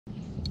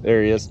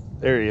There he is.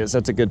 There he is.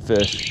 That's a good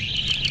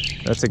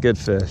fish. That's a good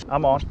fish.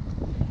 I'm on.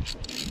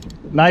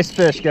 Nice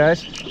fish,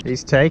 guys.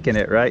 He's taking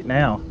it right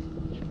now.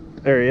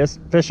 There he is.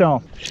 Fish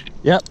on.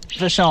 Yep,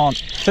 fish on.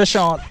 Fish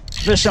on.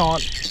 Fish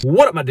on.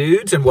 What up, my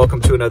dudes, and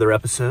welcome to another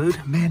episode.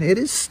 Man, it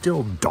is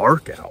still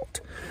dark out.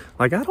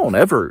 Like, I don't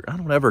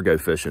ever go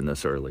fishing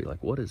this early.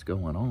 Like, what is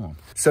going on?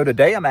 So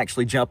today I'm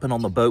actually jumping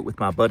on the boat with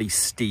my buddy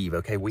Steve.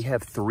 Okay, we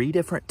have 3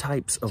 different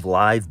types of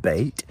live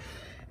bait,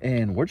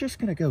 and we're just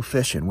gonna go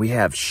fishing. We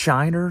have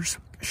shiners,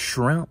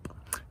 shrimp,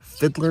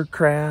 fiddler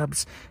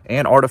crabs,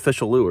 and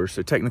artificial lures,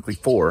 so technically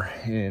 4.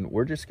 And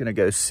we're just gonna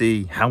go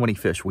see how many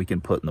fish we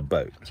can put in the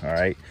boat. All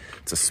right,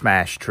 it's a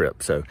smash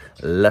trip, so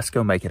let's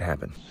go make it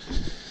happen.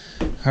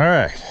 All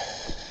right,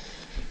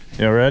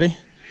 you ready?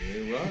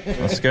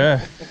 Let's go.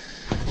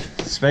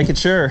 Just making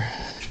sure.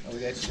 Oh,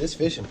 we got you this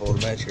fishing pole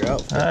to match your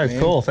outfit. Oh, man.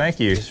 cool. Thank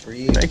you. Just for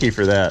you. Thank you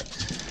for that.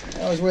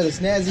 I always wear the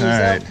snazziest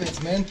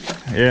outfits, man.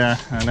 Yeah,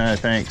 I know.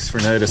 Thanks for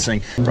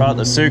noticing. Brought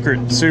the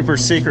super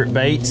secret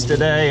baits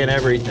today and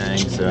everything.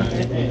 So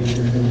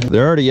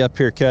they're already up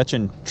here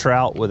catching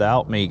trout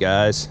without me,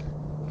 guys.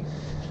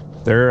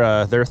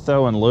 They're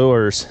throwing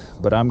lures,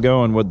 but I'm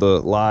going with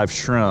the live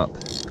shrimp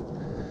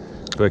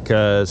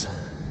because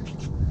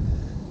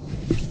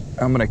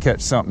I'm gonna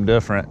catch something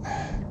different.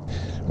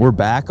 We're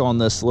back on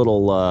this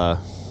little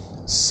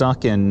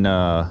sunken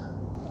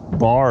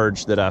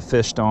barge that I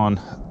fished on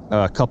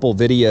a couple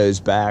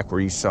videos back,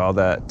 where you saw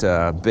that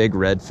big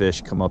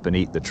redfish come up and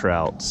eat the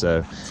trout.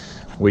 So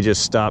we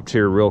just stopped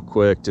here real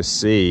quick to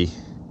see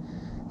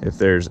if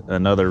there's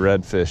another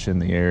redfish in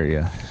the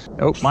area.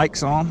 Oh,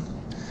 Mike's on.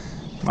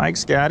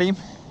 Mike's got him.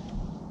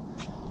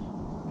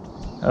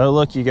 Oh,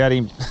 look, you got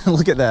him.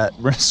 Look at that.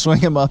 We're gonna swing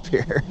him up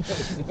here.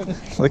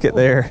 Look at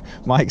there.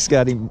 Mike's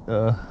got him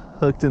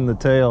hooked in the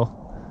tail.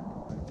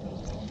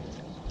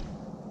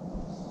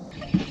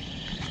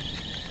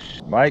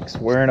 Mike's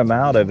wearing them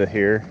out over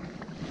here.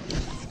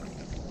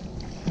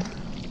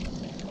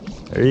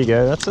 There you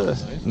go. That's a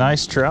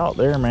nice trout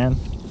there, man.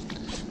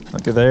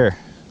 Look at there.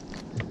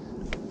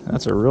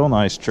 That's a real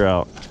nice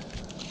trout.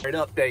 Great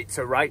update.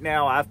 So right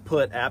now I've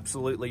put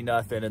absolutely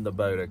nothing in the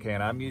boat, okay?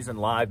 And I'm using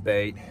live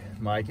bait.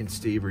 Mike and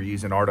Steve are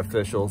using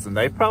artificials, and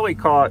they've probably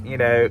caught, you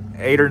know,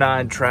 8 or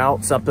 9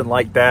 trout, something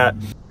like that.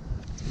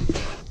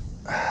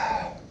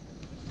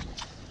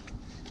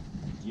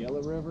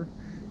 Yellow River?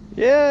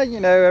 Yeah, you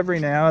know, every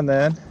now and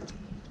then.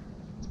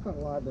 It's got a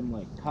lot of them,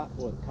 like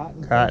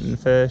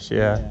Cottonfish,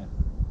 yeah.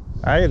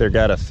 I either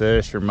got a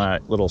fish or my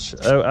little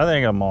oh, I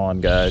think I'm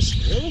on, guys.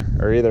 Really?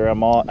 Or either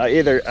I'm on,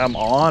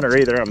 or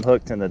either I'm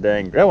hooked in the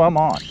dang. Oh, I'm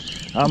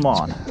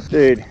on.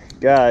 Dude,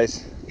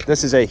 guys,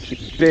 this is a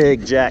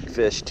big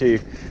jackfish too.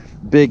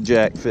 Big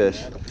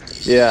jackfish.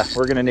 Yeah,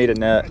 we're gonna need a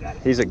net.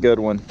 He's a good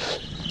one.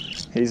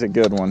 He's a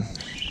good one.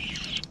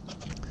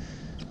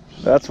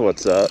 That's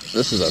what's up.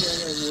 This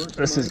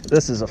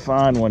is a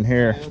fine one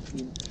here.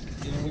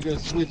 We gotta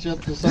switch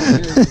up to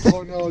something here.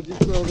 Oh no, you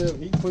throw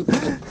them. He puts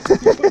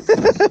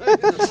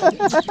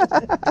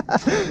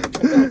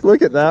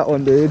Look at that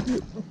one, dude.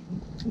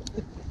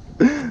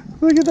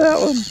 Look at that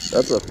one.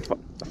 That's a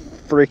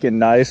freaking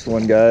nice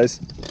one, guys.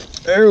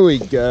 There we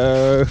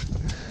go.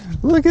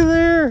 Look at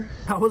there.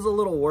 I was a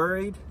little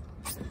worried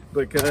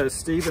because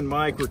Steve and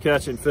Mike were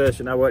catching fish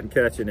and I wasn't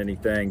catching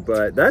anything,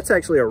 but that's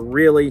actually a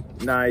really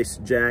nice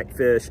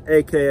jackfish,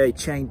 aka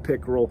chain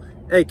pickerel,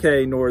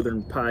 aka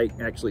northern pike,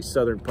 actually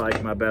southern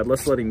pike, my bad.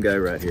 Let's let him go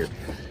right here.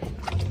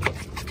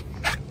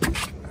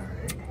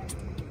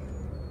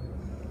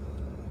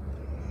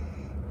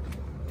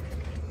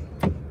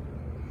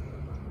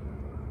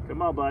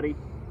 Come on, buddy.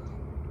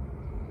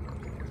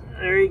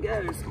 There he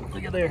goes.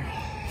 Look at there.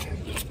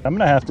 I'm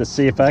gonna have to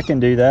see if I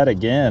can do that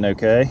again,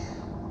 okay?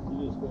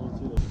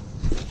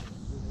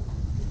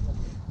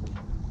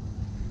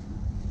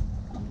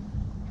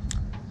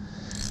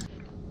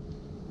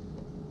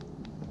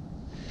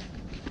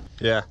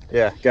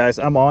 Yeah, guys,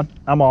 I'm on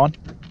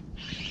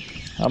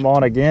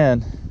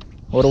again.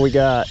 What do we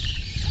got?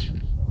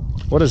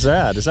 What is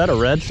that? Is that a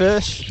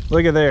redfish?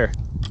 Look at there.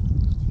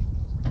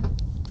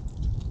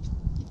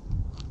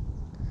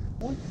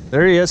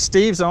 There he is.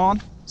 Steve's on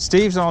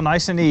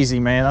nice and easy,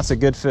 man. That's a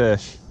good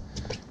fish.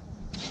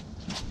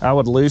 I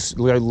would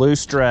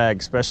loose drag,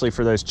 especially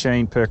for those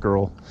chain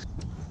pickerel.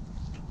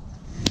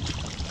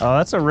 Oh,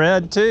 that's a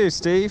red too,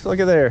 Steve. Look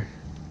at there.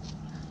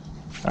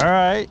 All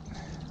right.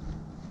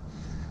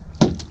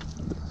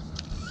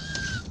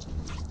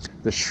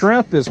 The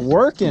shrimp is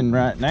working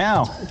right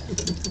now.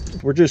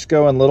 We're just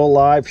going little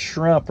live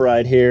shrimp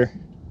right here.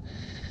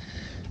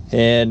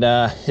 And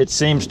it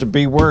seems to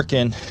be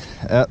working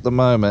at the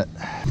moment.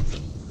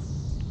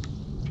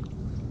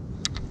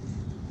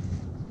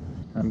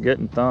 I'm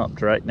getting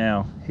thumped right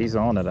now. He's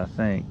on it, I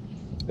think.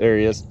 There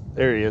he is.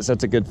 There he is.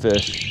 That's a good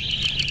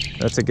fish.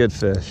 That's a good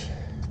fish.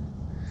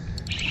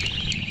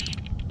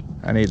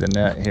 I need the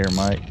net here,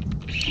 Mike.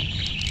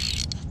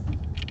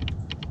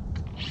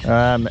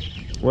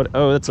 What?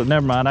 Oh, it's a,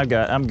 never mind.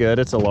 I'm good.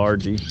 It's a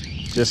largie.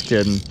 Just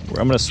kidding.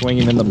 I'm gonna swing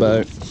him in the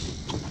boat.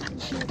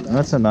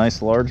 That's a nice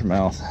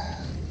largemouth.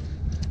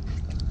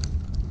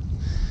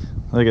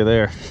 Look at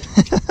there.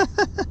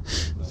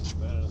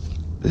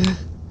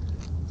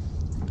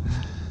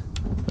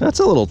 That's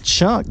a little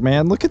chunk,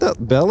 man. Look at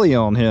that belly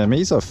on him.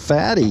 He's a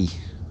fatty.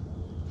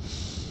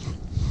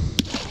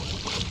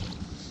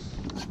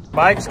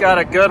 Mike's got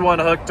a good one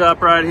hooked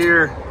up right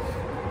here.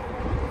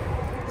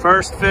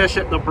 First fish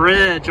at the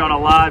bridge on a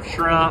live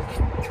shrimp.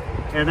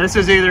 And this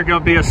is either going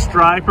to be a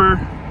striper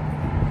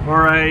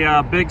or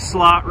a big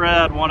slot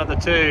red, one of the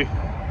two.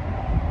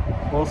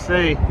 We'll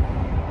see.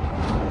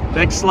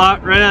 Big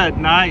slot red,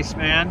 nice,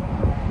 man.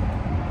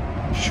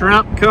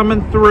 Shrimp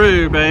coming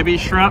through, baby.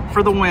 Shrimp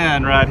for the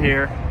win right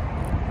here.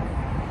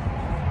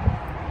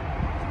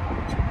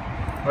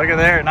 Look at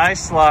there,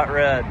 nice slot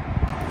red.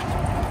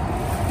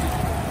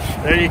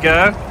 There you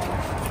go.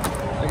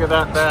 Look at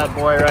that bad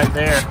boy right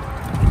there.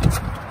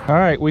 All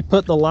right, we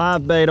put the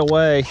live bait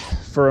away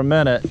for a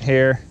minute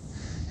here,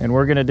 and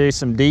we're gonna do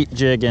some deep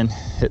jigging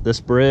at this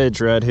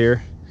bridge right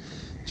here,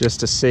 just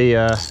to see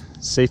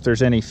if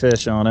there's any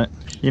fish on it.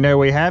 You know,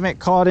 we haven't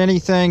caught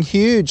anything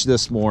huge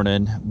this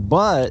morning,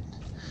 but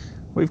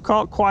we've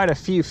caught quite a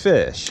few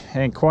fish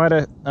and quite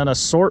an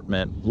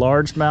assortment.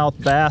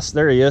 Largemouth bass,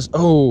 there he is.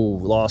 Oh,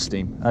 lost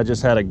him. I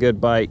just had a good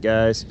bite,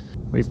 guys.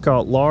 We've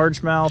caught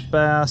largemouth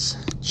bass,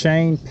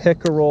 chain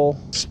pickerel,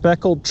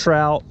 speckled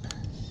trout,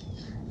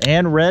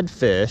 and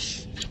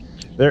redfish.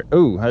 There,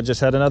 ooh, I just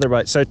had another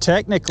bite. So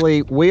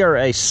technically, we are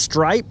a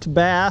striped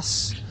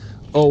bass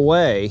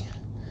away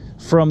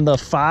from the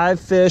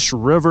 5-fish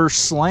river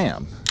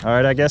slam. All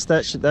right, I guess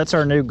that's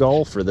our new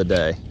goal for the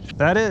day.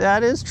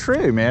 That is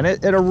true, man.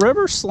 A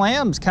river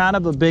slam's kind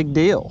of a big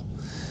deal.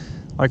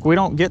 Like, we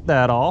don't get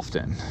that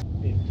often.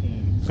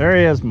 15. There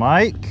he is,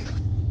 Mike.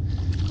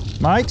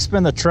 Mike's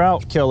been the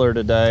trout killer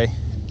today.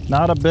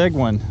 Not a big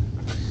one,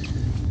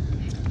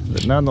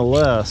 but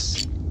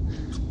nonetheless,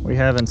 we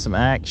having some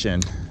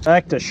action.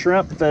 Back to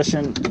shrimp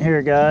fishing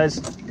here, guys.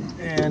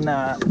 And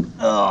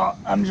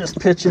I'm just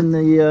pitching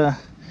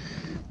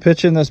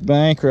this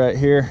bank right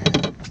here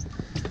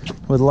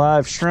with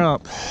live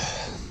shrimp.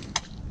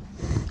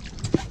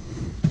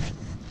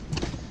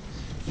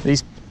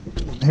 These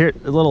here,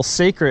 a little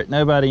secret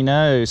nobody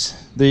knows,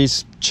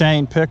 these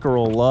chain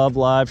pickerel love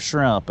live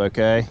shrimp.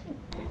 Okay,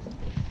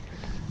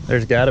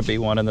 there's got to be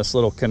one in this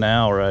little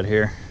canal right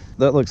here.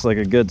 That looks like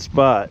a good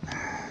spot,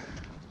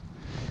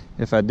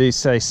 if I do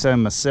say so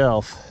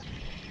myself.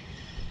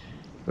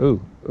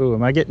 Ooh,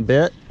 am I getting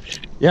bit?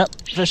 Yep,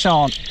 fish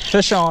on,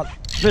 fish on,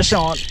 fish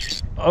on.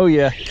 Oh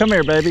yeah, come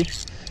here, baby.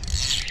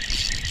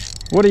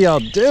 What are y'all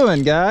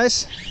doing,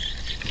 guys?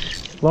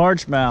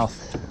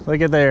 Largemouth,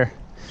 look at there.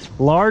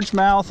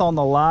 Largemouth on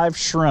the live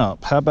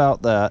shrimp. How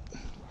about that?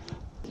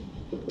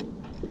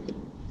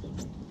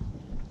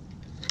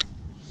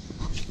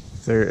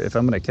 If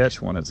I'm gonna catch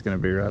one, it's gonna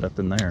be right up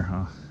in there,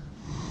 huh?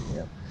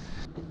 Yep.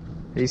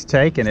 He's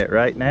taking it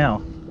right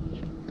now.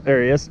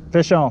 There he is.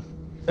 Fish on.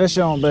 Fish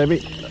on,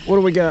 baby. What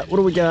do we got? What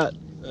do we got?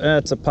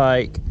 That's a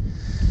pike.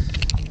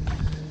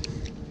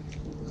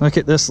 Look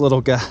at this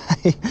little guy.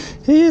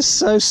 He is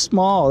so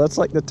small. That's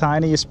like the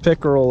tiniest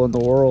pickerel in the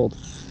world.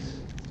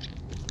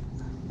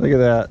 Look at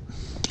that.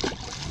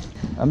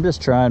 I'm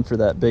just trying for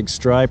that big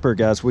striper,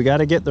 guys. We got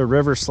to get the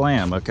river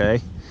slam, okay?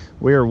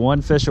 We are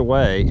one fish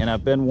away, and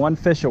I've been one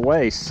fish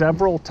away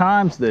several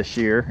times this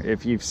year,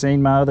 if you've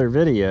seen my other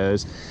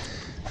videos,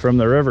 from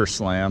the river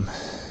slam.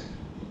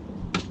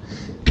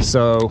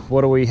 So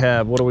what do we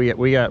have? What do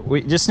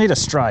we just need a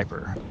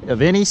striper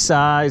of any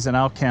size, and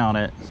I'll count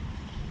it.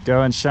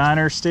 Going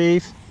Shiner,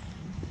 Steve?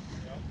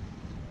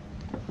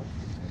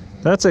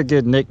 That's a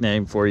good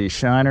nickname for you,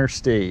 Shiner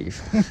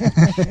Steve.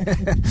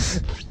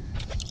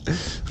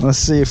 Let's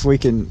see if we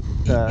can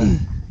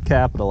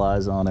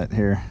capitalize on it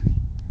here.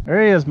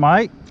 There he is,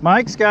 Mike.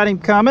 Mike's got him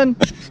coming.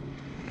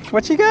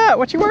 What you got?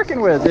 What you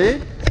working with,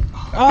 dude?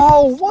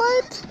 Oh,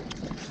 what?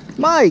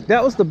 Mike,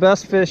 that was the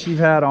best fish you've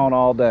had on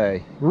all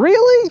day.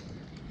 Really?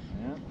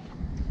 Yeah.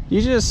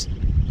 You just,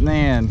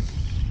 man,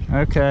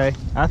 okay.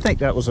 I think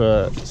that was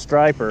a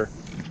striper.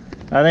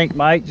 I think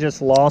Mike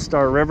just lost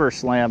our river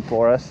slam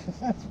for us.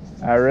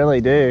 I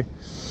really do.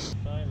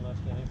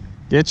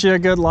 Get you a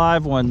good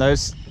live one.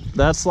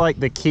 That's like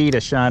the key to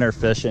shiner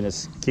fishing,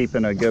 is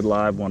keeping a good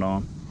live one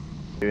on.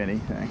 Do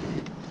anything.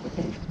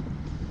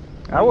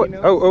 I would.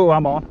 Oh,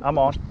 I'm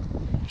on.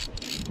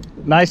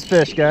 Nice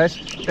fish, guys.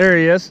 There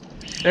he is.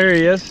 There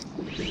he is.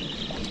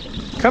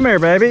 Come here,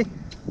 baby.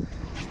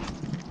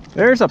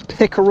 There's a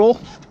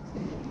pickerel.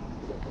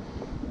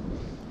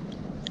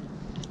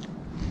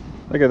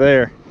 Look at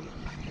there.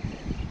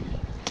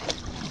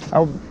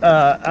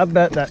 I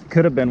bet that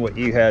could have been what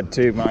you had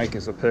too, Mike,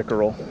 as a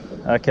pickerel.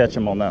 I catch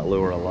them on that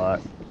lure a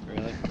lot.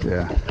 Really?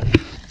 Yeah.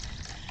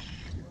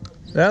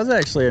 That was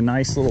actually a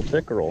nice little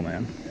pickerel,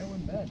 man. That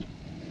wasn't bad.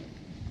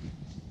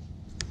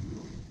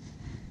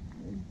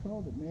 You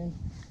called it, man.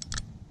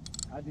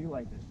 I do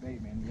like this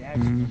bait, man. The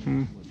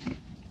action.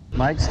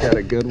 Mike's got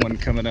a good one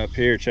coming up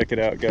here. Check it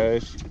out,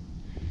 guys.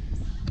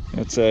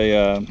 It's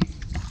a,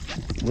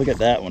 look at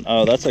that one.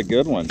 Oh, that's a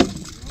good one.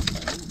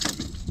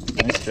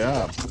 Nice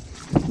job.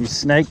 You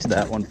snaked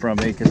that one from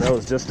me because I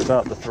was just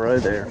about to throw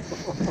there.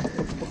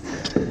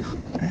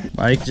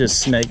 Mike just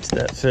snaked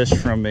that fish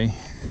from me.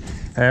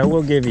 I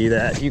will give you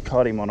that. You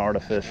caught him on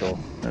artificial.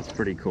 That's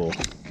pretty cool.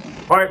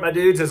 All right, my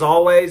dudes, as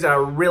always, I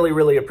really,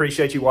 really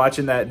appreciate you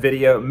watching that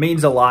video. It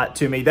means a lot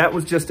to me. That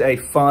was just a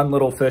fun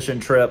little fishing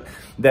trip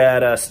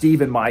that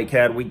Steve and Mike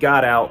had. We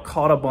got out,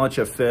 caught a bunch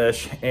of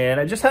fish, and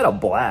I just had a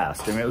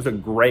blast. I mean, it was a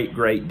great,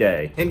 great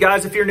day. And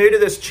guys, if you're new to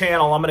this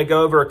channel, I'm gonna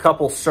go over a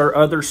couple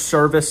other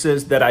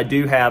services that I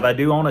do have. I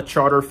do own a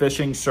charter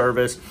fishing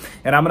service,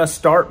 and I'm gonna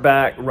start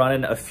back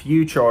running a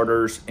few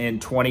charters in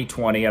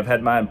 2020. I've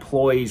had my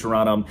employees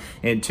run them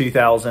in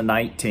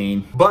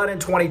 2019. But in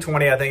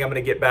 2020, I think I'm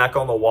gonna get back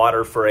on the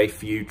water for a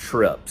few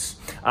trips.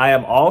 I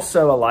am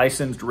also a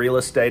licensed real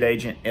estate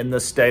agent in the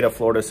state of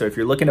Florida. So if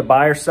you're looking to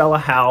buy or sell a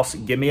house,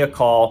 give me a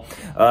call.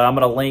 I'm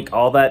going to link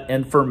all that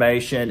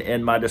information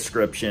in my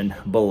description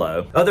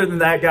below. Other than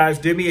that, guys,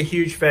 do me a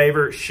huge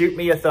favor. Shoot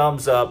me a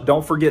thumbs up.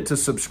 Don't forget to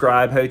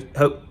subscribe.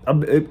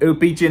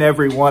 Hope each and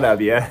every one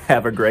of you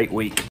have a great week.